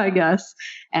 I guess.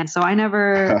 And so I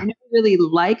never really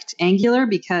liked Angular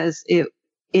because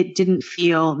it didn't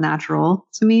feel natural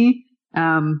to me.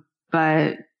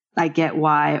 But I get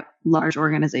why large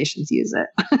organizations use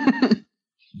it.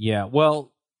 Yeah,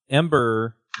 well,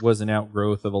 Ember was an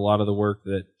outgrowth of a lot of the work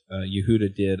that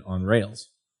Yehuda did on Rails.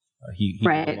 He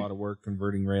did a lot of work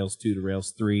converting Rails 2 to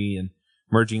Rails 3 and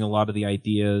merging a lot of the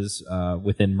ideas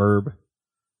within MERB.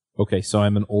 Okay, so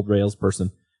I'm an old Rails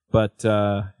person. But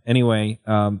anyway,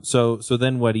 so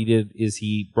then what he did is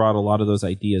he brought a lot of those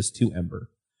ideas to Ember.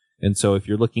 And so if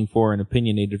you're looking for an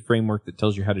opinionated framework that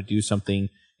tells you how to do something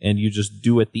and you just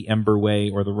do it the Ember way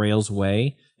or the Rails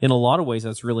way. In a lot of ways,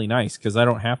 that's really nice because I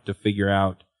don't have to figure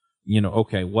out,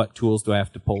 okay, what tools do I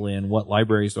have to pull in? What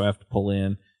libraries do I have to pull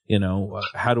in?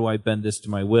 How do I bend this to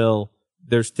my will?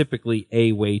 There's typically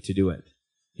a way to do it.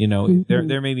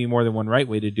 There may be more than one right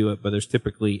way to do it, but there's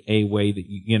typically a way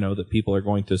that that people are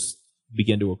going to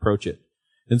begin to approach it.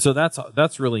 And so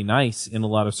that's really nice in a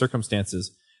lot of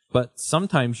circumstances. But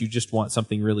sometimes you just want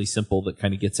something really simple that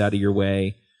kind of gets out of your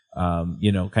way,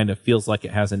 kind of feels like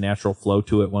it has a natural flow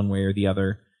to it one way or the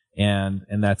other, and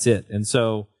that's it. And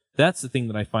so that's the thing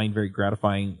that I find very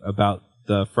gratifying about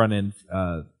the front end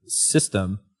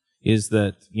system is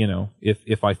that,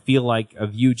 if I feel like a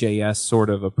Vue.js sort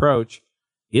of approach,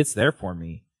 it's there for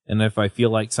me. And if I feel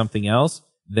like something else,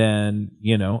 then,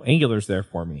 Angular's there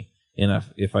for me. And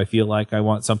if I feel like I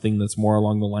want something that's more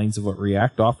along the lines of what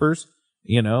React offers,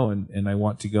 and I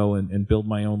want to go and build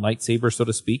my own lightsaber, so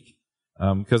to speak,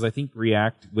 because I think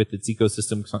React with its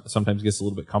ecosystem sometimes gets a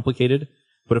little bit complicated.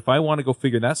 But if I want to go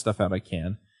figure that stuff out, I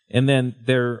can. And then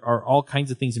there are all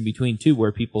kinds of things in between too,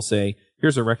 where people say,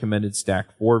 here's a recommended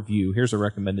stack for Vue, here's a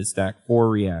recommended stack for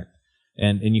React.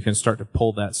 And you can start to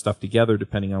pull that stuff together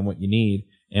depending on what you need.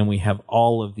 And we have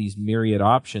all of these myriad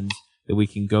options that we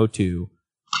can go to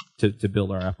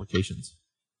build our applications.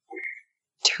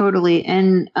 Totally.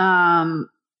 And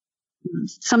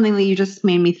something that you just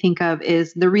made me think of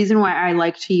is the reason why I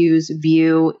like to use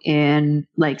Vue in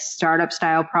like startup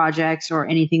style projects or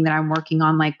anything that I'm working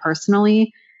on like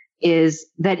personally is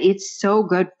that it's so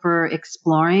good for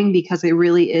exploring because it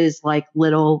really is like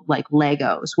little like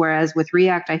Legos. Whereas with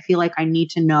React, I feel like I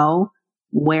need to know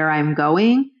where I'm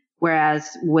going.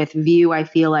 Whereas with Vue, I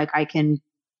feel like I can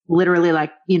literally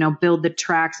like, build the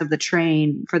tracks of the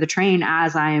train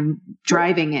as I'm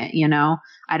driving it,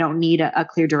 I don't need a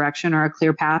clear direction or a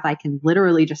clear path. I can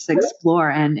literally just explore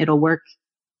and it'll work.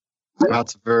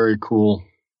 That's very cool.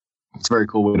 It's a very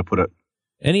cool way to put it.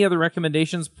 Any other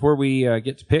recommendations before we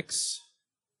get to picks?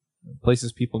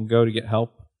 Places people can go to get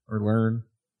help or learn?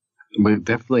 We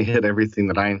definitely hit everything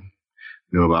that I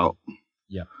knew about.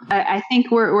 Yeah. I think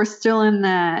we're still in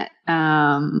that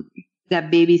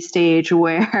baby stage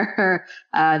where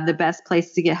the best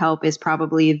place to get help is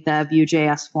probably the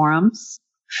Vue.js forums,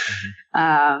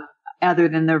 other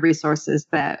than the resources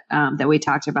that we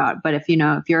talked about. But if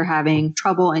you're having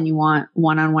trouble and you want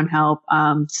one-on-one help,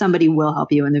 somebody will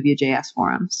help you in the Vue.js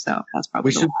forums. So that's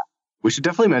probably we should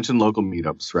definitely mention local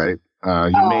meetups, right?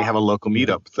 You may have a local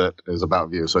meetup that is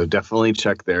about Vue, so definitely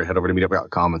check there. Head over to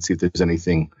meetup.com and see if there's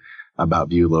anything about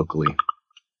Vue locally.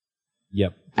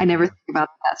 Yep. I never think about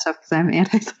that stuff because I'm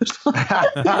antisocial.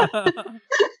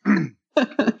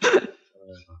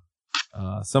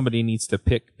 Somebody needs to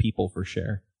pick people for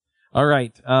Cher. All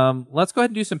right. Let's go ahead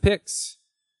and do some picks.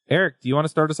 Erik, do you want to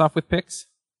start us off with picks?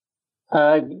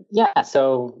 Yeah.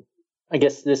 So I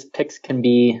guess this picks can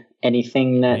be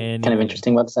anything kind of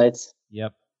interesting websites.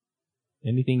 Yep.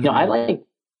 Anything. I like.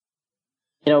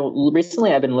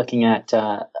 Recently I've been looking at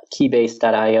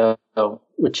Keybase.io,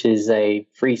 which is a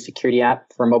free security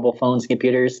app for mobile phones and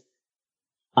computers.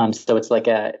 So it's like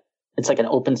an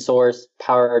open source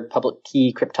powered public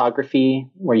key cryptography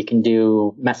where you can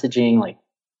do messaging, like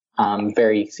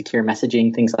very secure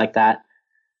messaging, things like that.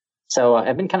 So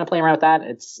I've been kind of playing around with that.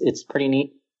 It's pretty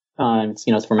neat.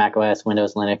 It's for Mac OS,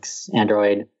 Windows, Linux,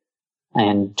 Android,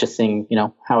 and just seeing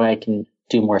how I can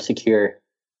do more secure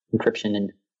encryption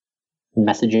and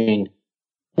messaging,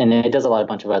 and it does a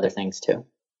bunch of other things too.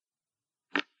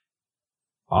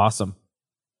 Awesome.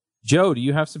 Joe, do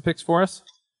you have some picks for us?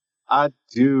 I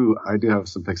do have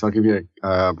some picks. I'll give you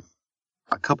a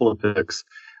couple of picks.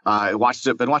 Been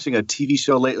watching a TV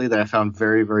show lately that I found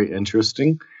very, very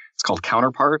interesting. It's called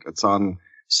Counterpart. It's on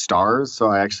Stars, so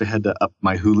I actually had to up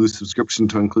my Hulu subscription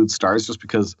to include Stars just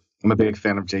because I'm a big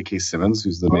fan of J.K. Simmons,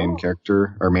 who's the main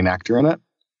character or main actor in it.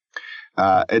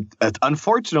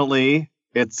 Unfortunately,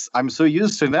 I'm so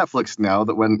used to Netflix now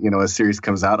that when a series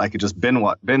comes out, I could just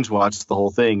binge watch the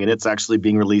whole thing, and it's actually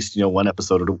being released one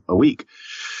episode a week.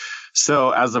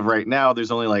 So as of right now,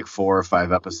 there's only like 4 or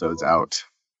 5 episodes out,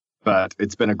 but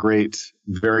it's been a great,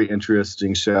 very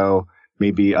interesting show.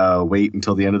 Maybe wait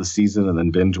until the end of the season and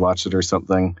then binge watch it or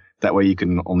something. That way you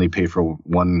can only pay for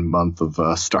 1 month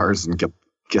of Stars and get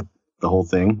the whole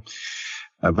thing.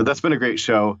 But that's been a great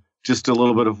show. Just a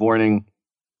little bit of warning.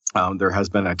 There has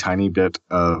been a tiny bit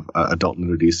of adult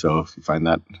nudity, so if you find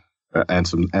that,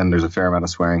 and there's a fair amount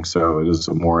of swearing, so it is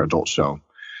a more adult show.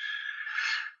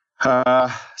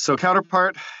 So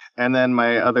Counterpart, and then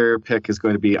my other pick is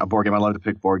going to be a board game. I love to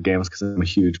pick board games because I'm a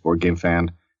huge board game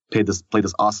fan. Played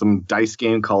this awesome dice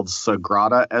game called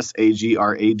Sagrada,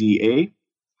 Sagrada.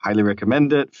 highly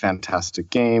recommend it. Fantastic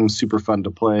game, super fun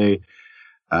to play.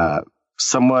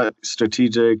 Somewhat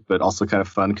strategic, but also kind of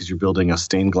fun because you're building a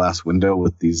stained glass window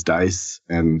with these dice,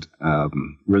 and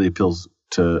really appeals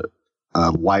to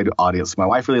a wide audience. My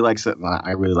wife really likes it, and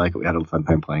I really like it. We had a fun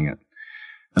time playing it.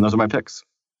 And those are my picks.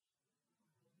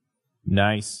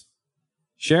 Nice.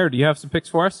 Cher, do you have some picks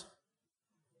for us?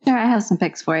 Sure, I have some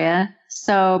picks for you.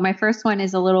 So my first one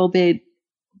is a little bit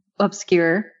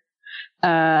obscure,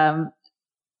 in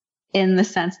the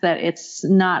sense that it's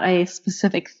not a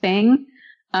specific thing.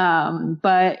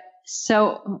 But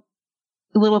so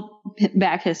a little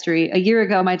back history. A year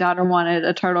ago, my daughter wanted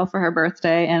a turtle for her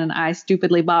birthday, and I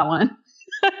stupidly bought one.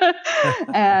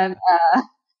 And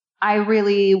I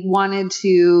really wanted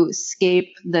to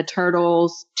scape the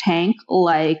turtle's tank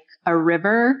like a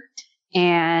river,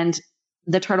 and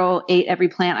the turtle ate every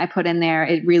plant I put in there.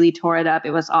 It really tore it up.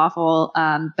 It was awful.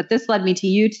 But this led me to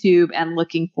YouTube and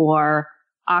looking for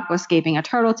aquascaping a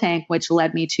turtle tank, which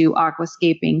led me to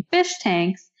aquascaping fish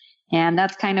tanks. And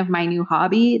that's kind of my new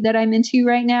hobby that I'm into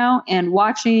right now. And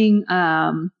watching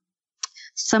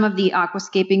some of the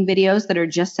aquascaping videos that are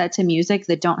just set to music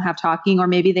that don't have talking, or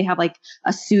maybe they have like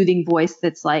a soothing voice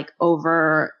that's like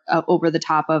over the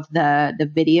top of the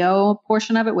video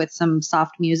portion of it with some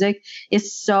soft music,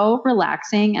 is so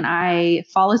relaxing. And I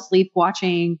fall asleep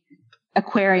watching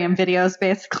aquarium videos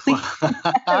basically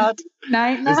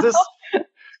night now.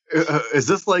 Is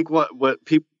this like what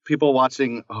people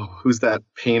watching? Oh, who's that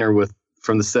painter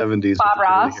from the 70s? Bob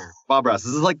Ross. Bob Ross.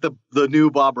 This is like the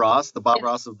new Bob Ross, the Bob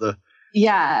Ross of the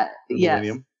yes.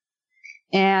 millennium.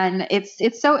 And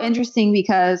it's so interesting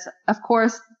because, of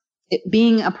course,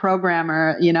 being a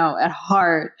programmer, at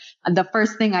heart, the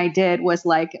first thing I did was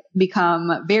like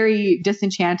become very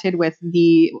disenchanted with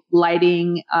the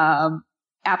lighting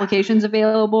applications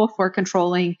available for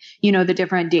controlling, the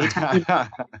different daytime,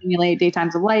 simulate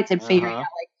daytimes of lights, and figuring out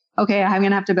like, okay, I'm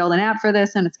going to have to build an app for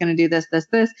this, and it's going to do this, this,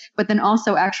 this. But then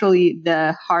also actually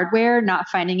the hardware, not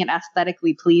finding it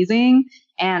aesthetically pleasing,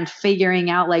 and figuring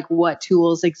out like what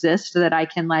tools exist that I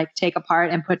can like take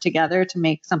apart and put together to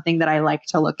make something that I like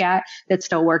to look at that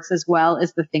still works as well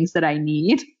as the things that I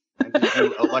need. And did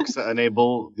you Alexa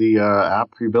enable the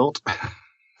app you built?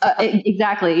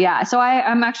 Exactly. Yeah. So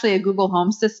I'm actually a Google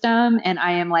Home system, and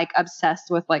I am like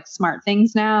obsessed with like smart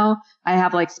things now. I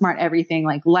have like smart everything,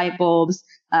 like light bulbs,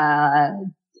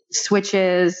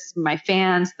 switches, my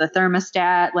fans, the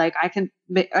thermostat. Like I can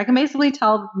basically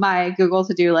tell my Google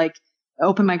to do like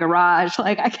open my garage.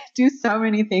 Like I can do so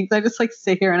many things. I just like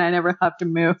sit here and I never have to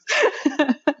move.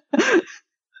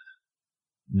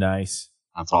 Nice.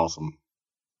 That's awesome.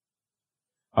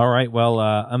 All right, well,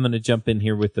 I'm going to jump in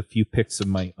here with a few picks of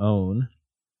my own.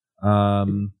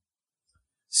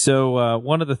 So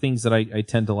one of the things that I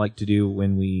tend to like to do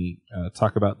when we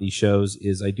talk about these shows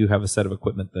is I do have a set of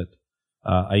equipment that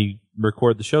I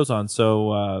record the shows on.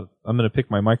 So I'm going to pick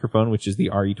my microphone, which is the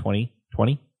RE20.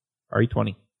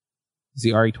 RE20. It's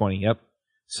the RE20, yep.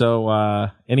 So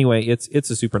anyway, it's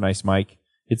a super nice mic.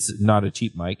 It's not a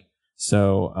cheap mic.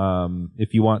 So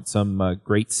if you want some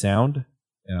great sound,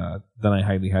 then I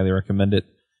highly, highly recommend it.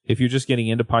 If you're just getting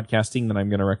into podcasting, then I'm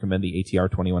going to recommend the ATR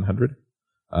 2100.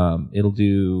 It'll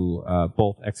do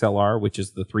both XLR, which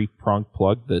is the 3-pronged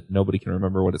plug that nobody can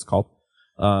remember what it's called,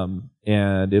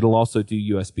 and it'll also do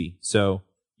USB. So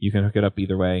you can hook it up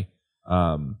either way.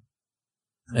 And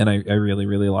I really,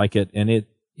 really like it. And it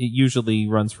usually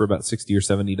runs for about $60 or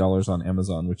 $70 on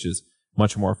Amazon, which is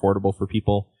much more affordable for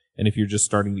people. And if you're just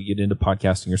starting to get into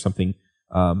podcasting or something,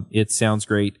 it sounds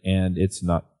great, and it's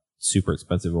not super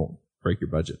expensive. It won't break your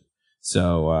budget.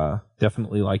 So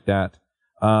definitely like that.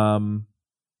 And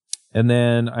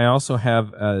then I also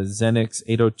have a Xenix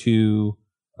 802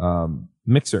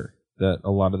 mixer that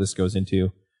a lot of this goes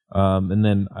into. And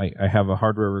then I have a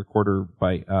hardware recorder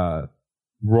by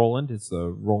Roland. It's the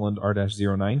Roland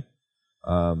R-09.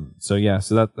 So yeah,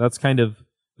 so that's kind of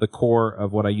the core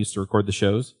of what I used to record the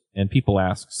shows, and people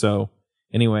ask. So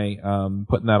anyway,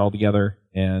 putting that all together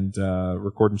and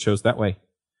recording shows that way.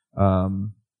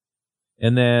 And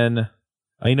then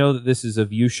I know that this is a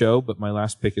Vue show, but my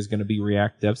last pick is going to be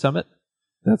React Dev Summit.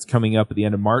 That's coming up at the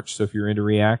end of March. So if you're into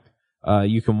React,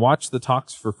 you can watch the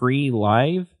talks for free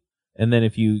live. And then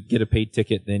if you get a paid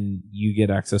ticket, then you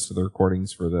get access to the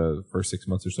recordings for the first 6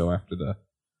 months or so after the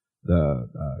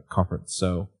conference.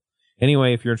 So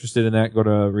anyway, if you're interested in that, go to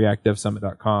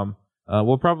reactdevsummit.com.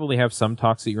 We'll probably have some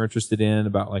talks that you're interested in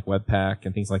about like Webpack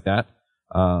and things like that.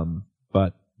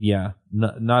 But yeah,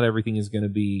 not everything is going to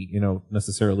be,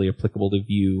 necessarily applicable to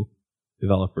Vue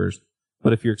developers.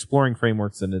 But if you're exploring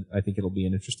frameworks, then I think it'll be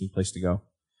an interesting place to go.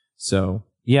 So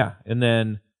yeah. And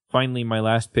then finally, my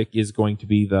last pick is going to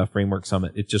be the Framework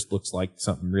Summit. It just looks like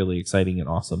something really exciting and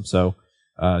awesome. So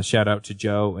shout out to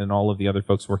Joe and all of the other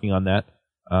folks working on that.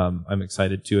 I'm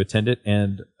excited to attend it.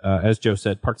 And as Joe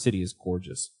said, Park City is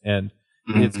gorgeous. And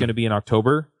it's going to be in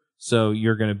October. So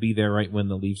you're going to be there right when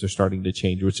the leaves are starting to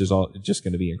change, which is all just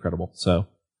going to be incredible. So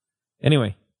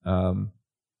anyway,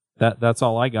 that's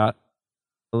all I got.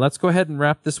 Let's go ahead and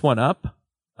wrap this one up.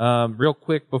 Real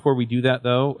quick before we do that,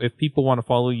 though, if people want to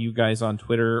follow you guys on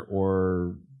Twitter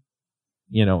or,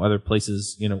 other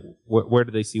places, where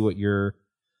do they see what you're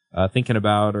thinking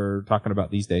about or talking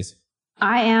about these days?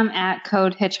 I am at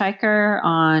Code Hitchhiker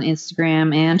on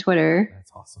Instagram and Twitter.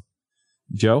 That's awesome.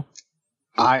 Joe?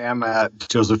 I am at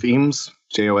Joseph Eames,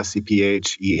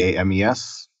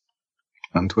 JOSEPHEAMES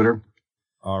on Twitter.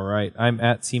 All right. I'm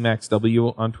at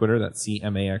CMAXW on Twitter. That's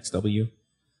CMAXW.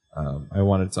 I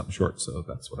wanted something short, so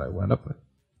that's what I went up with.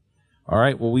 All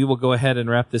right. Well, we will go ahead and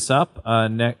wrap this up.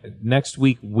 Next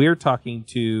week, we're talking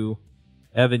to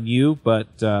Evan Yu, but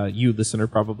you, listener,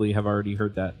 probably have already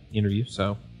heard that interview.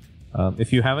 So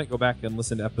if you haven't, go back and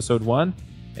listen to episode 1,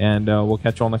 and we'll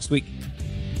catch you all next week.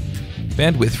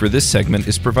 Bandwidth for this segment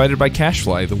is provided by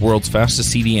CacheFly, the world's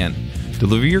fastest CDN.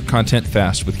 Deliver your content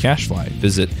fast with CacheFly.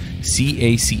 Visit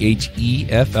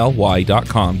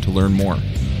CACHEFLY.com to learn more.